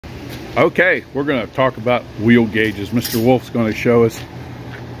Okay, we're going to talk about wheel gauges. Mr. Wolf's going to show us.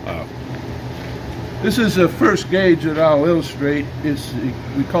 This is the first gauge that I'll illustrate.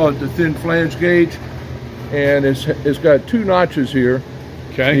 We call it the thin flange gauge, and it's got two notches here.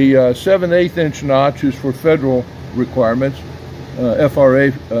 Okay. The 7/8 inch notch is for federal requirements,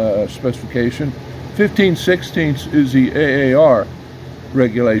 FRA specification. 15/16 is the AAR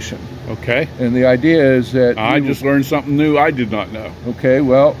regulation. Okay. And the idea is that I just learned something new I did not know. Okay,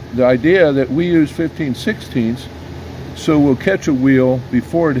 well, the idea that we use 15/16 so we'll catch a wheel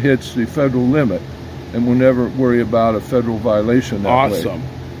before it hits the federal limit, and we'll never worry about a federal violation that way. Awesome.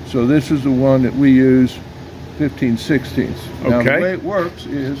 So this is the one that we use, 15/16. Now Okay. the way it works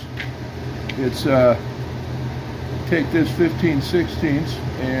is, it's take this 15/16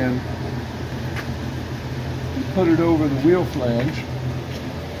 and you put it over the wheel flange,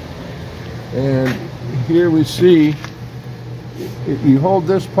 and here we see you hold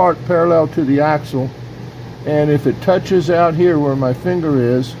this part parallel to the axle, and if it touches out here where my finger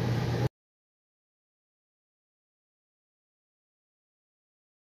is,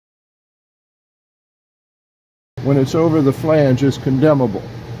 when it's over the flange, it's condemnable.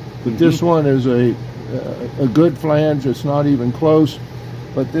 But this one is a good flange. It's not even close,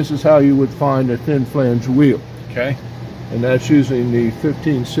 but this is how you would find a thin flange wheel. Okay. And that's using the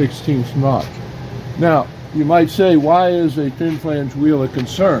 15/16 notch. Now, you might say, why is a thin flange wheel a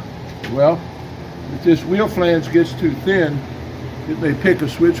concern? Well, if this wheel flange gets too thin, it may pick a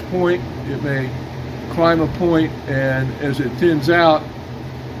switch point, it may climb a point, and as it thins out,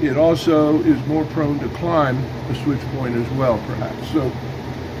 it also is more prone to climb the switch point as well, perhaps. So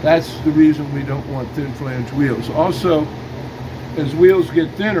that's the reason we don't want thin flange wheels. Also, as wheels get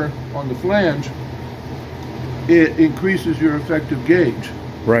thinner on the flange, it increases your effective gauge.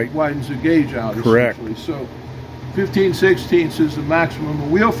 Right. It widens the gauge out. Correct. So 15/16 is the maximum. The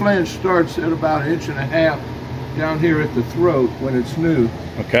wheel flange starts at about 1.5 inches down here at the throat when it's new.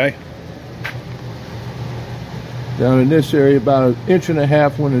 Okay. Down in this area, about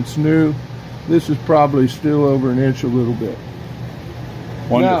 1.5 inches when it's new. This is probably still over 1 inch a little bit.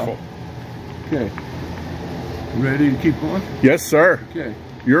 Wonderful. Now, okay. Ready to keep going? Yes, sir. Okay.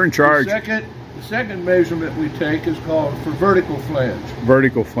 You're in charge. The second measurement we take is called for vertical flange.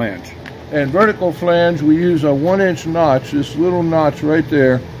 Vertical flange. And vertical flange, we use a 1 inch notch, this little notch right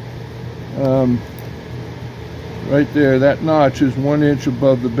there. Right there, that notch is 1 inch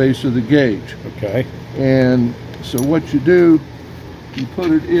above the base of the gauge. Okay. And so what you do, you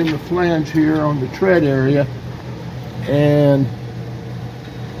put it in the flange here on the tread area, and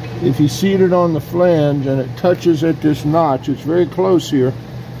if you seat it on the flange and it touches at this notch, it's very close here,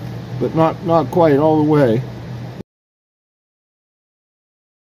 but not quite all the way.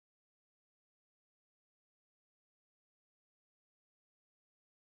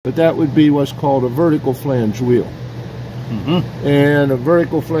 But that would be what's called a vertical flange wheel. Mm-hmm. And a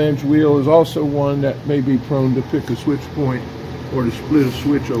vertical flange wheel is also one that may be prone to pick a switch point or to split a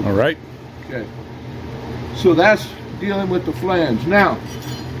switch open. All right. Okay. So that's dealing with the flange. Now,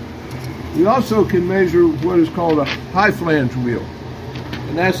 we also can measure what is called a high flange wheel.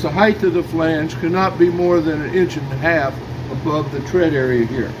 And that's the height of the flange cannot be more than 1.5 inches above the tread area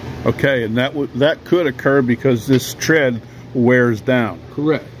here. Okay, and that could occur because this tread wears down.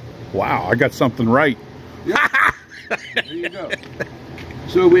 Correct. Wow, I got something right. Yep. There you go.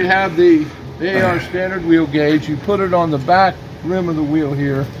 So we have the AR standard wheel gauge. You put it on the back rim of the wheel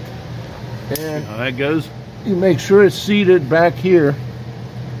here, and How that goes? you make sure it's seated back here.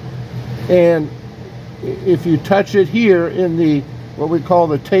 And if you touch it here in the what we call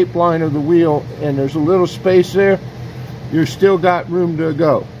the tape line of the wheel, and there's a little space there, you've still got room to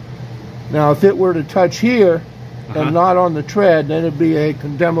go. Now, if it were to touch here and not on the tread, then it'd be a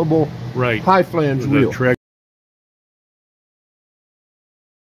condemnable high flange wheel.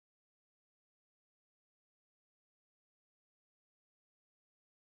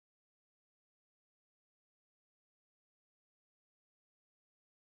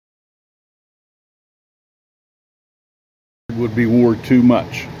 Would be wore too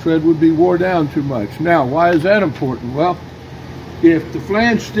much. Tread would be wore down too much. Now, why is that important? Well, if the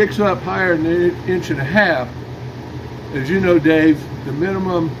flange sticks up higher than 1.5 inches, as you know, Dave, the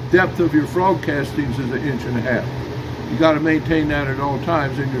minimum depth of your frog castings is 1.5 inches. You got to maintain that at all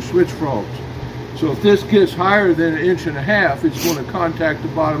times in your switch frogs. So if this gets higher than 1.5 inches, it's going to contact the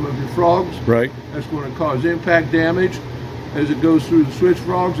bottom of your frogs. Right. That's going to cause impact damage. As it goes through the switch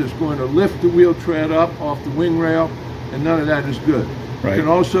frogs, it's going to lift the wheel tread up off the wing rail, and none of that is good. Right.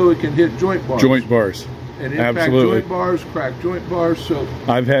 It can hit joint bars. Joint bars. And impact Absolutely. joint bars, crack joint bars. So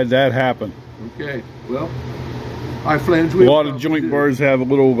I've had that happen. okay, well, high flange wheel. A lot of joint bars have a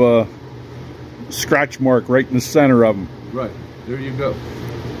little scratch mark right in the center of them. Right, there you go.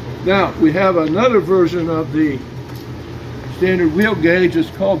 Now, we have another version of the standard wheel gauge. It's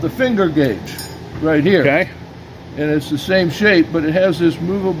called the finger gauge, right here. Okay. And it's the same shape, but it has this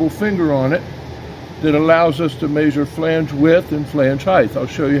movable finger on it that allows us to measure flange width and flange height. I'll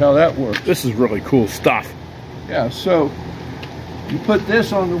show you how that works. This is really cool stuff. Yeah, so you put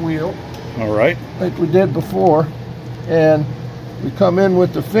this on the wheel, All right. like we did before, and we come in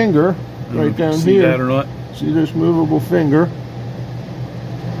with the finger right down See here. that or not? See this movable finger?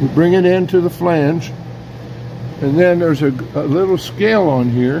 We bring it into the flange, and then there's a little scale on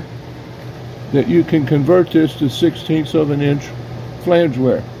here that you can convert this to 1/16 of an inch flange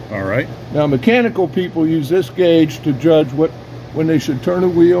wear. All right. Now, mechanical people use this gauge to judge when they should turn a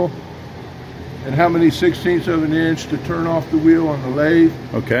wheel and how many 1/16 of an inch to turn off the wheel on the lathe.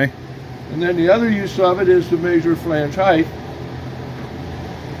 Okay. And then the other use of it is to measure flange height,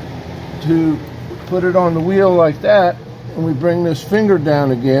 to put it on the wheel like that, and we bring this finger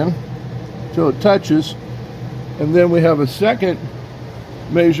down again till it touches, and then we have a second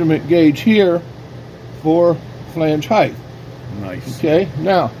measurement gauge here for flange height. Nice. Okay,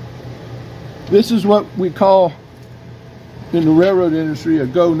 now this is what we call in the railroad industry a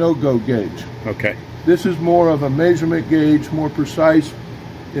go no go gauge. Okay. This is more of a measurement gauge, more precise,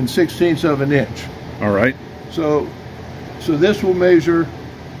 in 1/16 of an inch. All right. So this will measure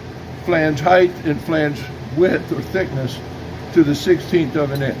flange height and flange width or thickness to the 1/16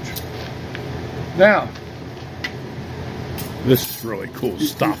 of an inch. Now, This is really cool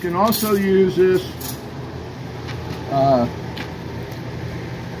stuff. you can also use this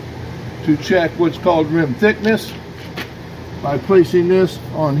to check what's called rim thickness by placing this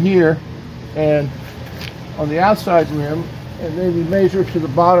on here and on the outside rim, and maybe measure to the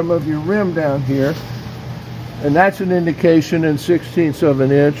bottom of your rim down here, and that's an indication in 1/16 of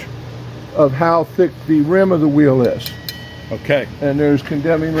an inch of how thick the rim of the wheel is. Okay. And there's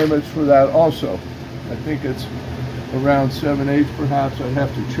condemning limits for that also. I think it's around 7/8 perhaps. I'd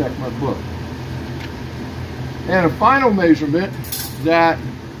have to check my book. And a final measurement that,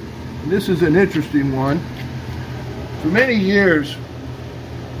 this is an interesting one. For many years,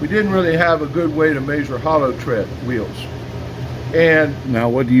 we didn't really have a good way to measure hollow tread wheels. And Now,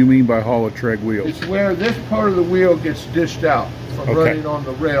 what do you mean by hollow tread wheels? it's where this part of the wheel gets dished out from Okay. running on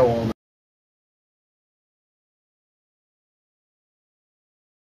the rail all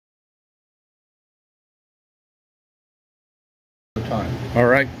the time. All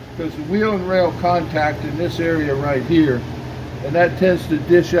right. Because the wheel and rail contact in this area right here, and that tends to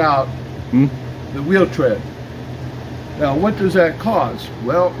dish out the wheel tread. Now, what does that cause?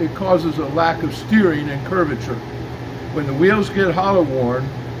 Well, it causes a lack of steering and curvature. When the wheels get hollow worn,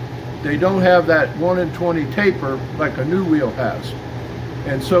 they don't have that 1 in 20 taper like a new wheel has.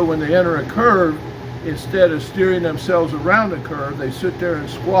 And so when they enter a curve, instead of steering themselves around the curve, they sit there and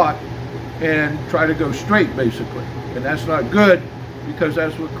squat and try to go straight, basically. And that's not good, because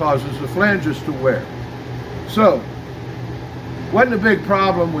that's what causes the flanges to wear. So, wasn't a big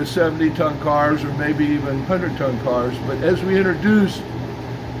problem with 70-ton cars or maybe even 100-ton cars, but as we introduced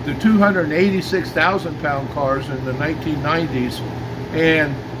the 286,000-pound cars in the 1990s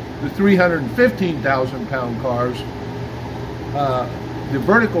and the 315,000-pound cars, the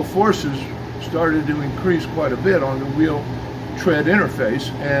vertical forces started to increase quite a bit on the wheel tread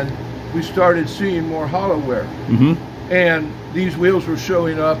interface, and we started seeing more hollow wear. And these wheels were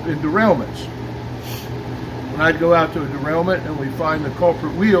showing up in derailments. When I'd go out to a derailment and we find the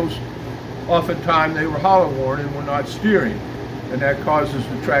culprit wheels, oftentimes they were hollow worn and were not steering. And that causes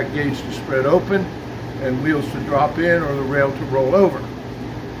the track gauge to spread open and wheels to drop in or the rail to roll over.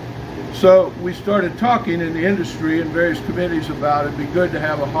 So we started talking in the industry and various committees about it'd be good to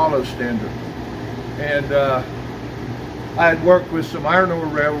have a hollow standard. And I had worked with some iron ore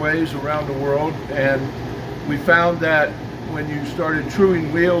railways around the world, and we found that when you started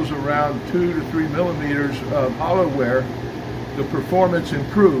truing wheels around 2 to 3 millimeters of hollow wear, the performance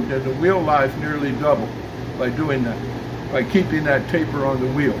improved and the wheel life nearly doubled by doing that, by keeping that taper on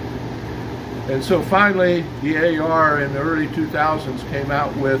the wheel. And so finally, the AAR in the early 2000s came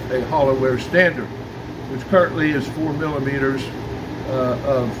out with a hollow wear standard, which currently is 4 millimeters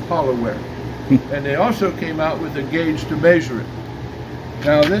of hollow wear. And they also came out with a gauge to measure it.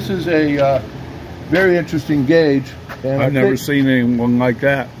 Now, this is a very interesting gauge. And I've never seen anyone like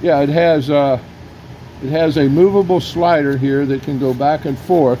that. Yeah, it has a movable slider here that can go back and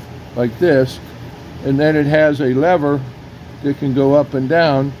forth like this, and then it has a lever that can go up and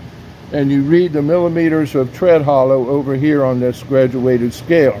down, and you read the millimeters of tread hollow over here on this graduated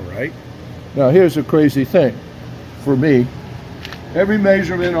scale. All right. Now, here's a crazy thing for me. Every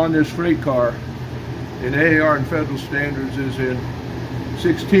measurement on this freight car in AAR and federal standards is in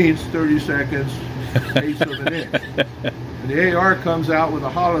 16ths, 30 seconds, eighths of an inch. And the AR comes out with a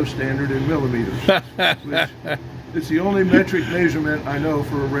hollow standard in millimeters, which it's the only metric measurement I know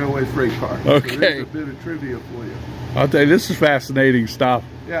for a railway freight car. Okay. So there's a bit of trivia for you. I'll tell you, this is fascinating stuff.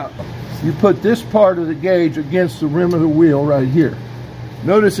 Yeah. You put this part of the gauge against the rim of the wheel right here.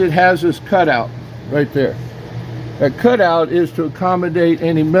 Notice it has this cutout right there. That cutout is to accommodate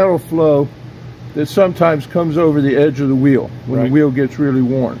any metal flow that sometimes comes over the edge of the wheel when the wheel gets really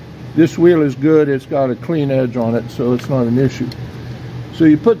worn. This wheel is good, it's got a clean edge on it, so it's not an issue. So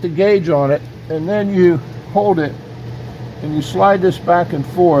you put the gauge on it, and then you hold it, and you slide this back and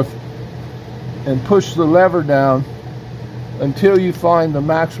forth, and push the lever down until you find the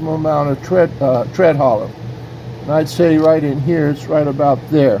maximum amount of tread hollow. And I'd say right in here, it's right about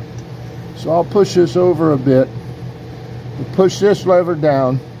there. So I'll push this over a bit, and push this lever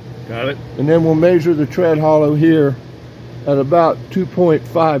down. Got it. And then we'll measure the tread hollow here at about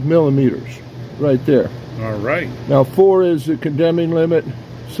 2.5 millimeters, right there. All right. Now 4 is the condemning limit,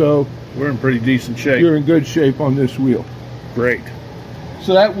 so we're in pretty decent shape. You're in good shape on this wheel. Great.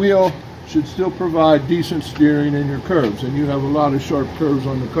 So that wheel should still provide decent steering in your curves, and you have a lot of sharp curves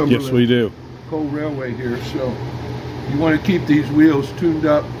on the Cumberland. Yes, we do. Coal Railway here, so you want to keep these wheels tuned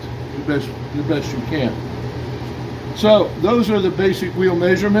up the best you can. So those are the basic wheel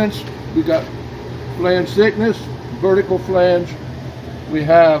measurements. We got flange thickness, vertical flange. We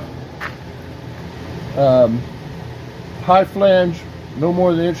have high flange, no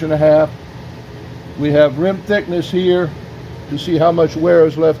more than 1.5 inches. We have rim thickness here to see how much wear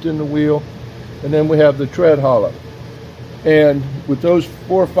is left in the wheel, and then we have the tread hollow. And with those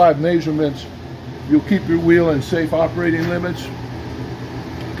 4 or 5 measurements, you'll keep your wheel in safe operating limits.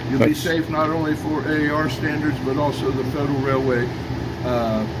 You'll be safe not only for AAR standards, but also the Federal Railway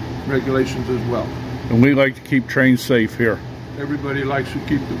regulations as well. And we like to keep trains safe here. Everybody likes to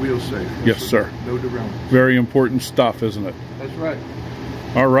keep the wheels safe. Yes, sir. No derailment. Very important stuff, isn't it? That's right.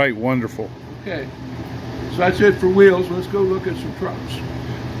 All right, wonderful. Okay. So that's it for wheels. Let's go look at some trucks.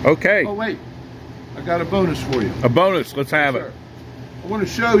 Okay. Oh, wait. I got a bonus for you. A bonus. Let's have it. I want to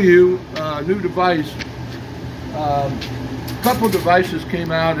show you a new device. A couple of devices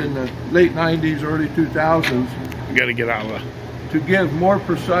came out in the late 90s, early 2000s. You got to get out of the... To give more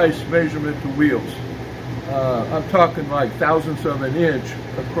precise measurement to wheels. I'm talking like thousandths of an inch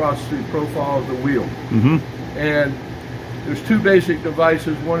across the profile of the wheel. And there's 2 basic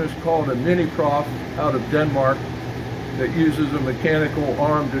devices. One is called a mini prof out of Denmark that uses a mechanical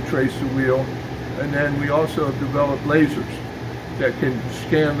arm to trace the wheel. And then we also have developed lasers that can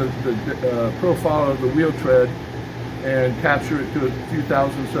scan the profile of the wheel tread and capture it to a few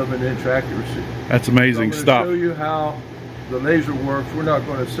thousandths of an inch accuracy. That's amazing stuff. I'm going to show you how the laser works. We're not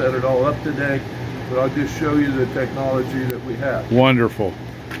going to set it all up today, but I'll just show you the technology that we have. Wonderful.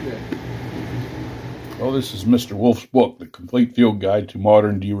 Okay. Well, this is Mr. Wolf's book, The Complete Field Guide to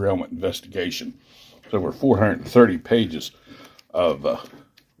Modern Derailment Investigation. It's over 430 pages of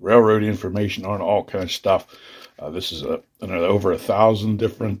railroad information on all kinds of stuff. This is over 1,000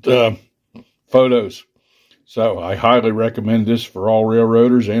 different photos. So I highly recommend this for all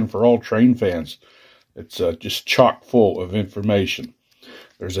railroaders and for all train fans. It's just chock full of information.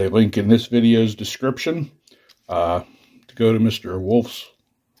 There's a link in this video's description to go to Mr. Wolf's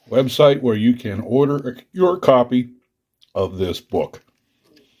website where you can order your copy of this book.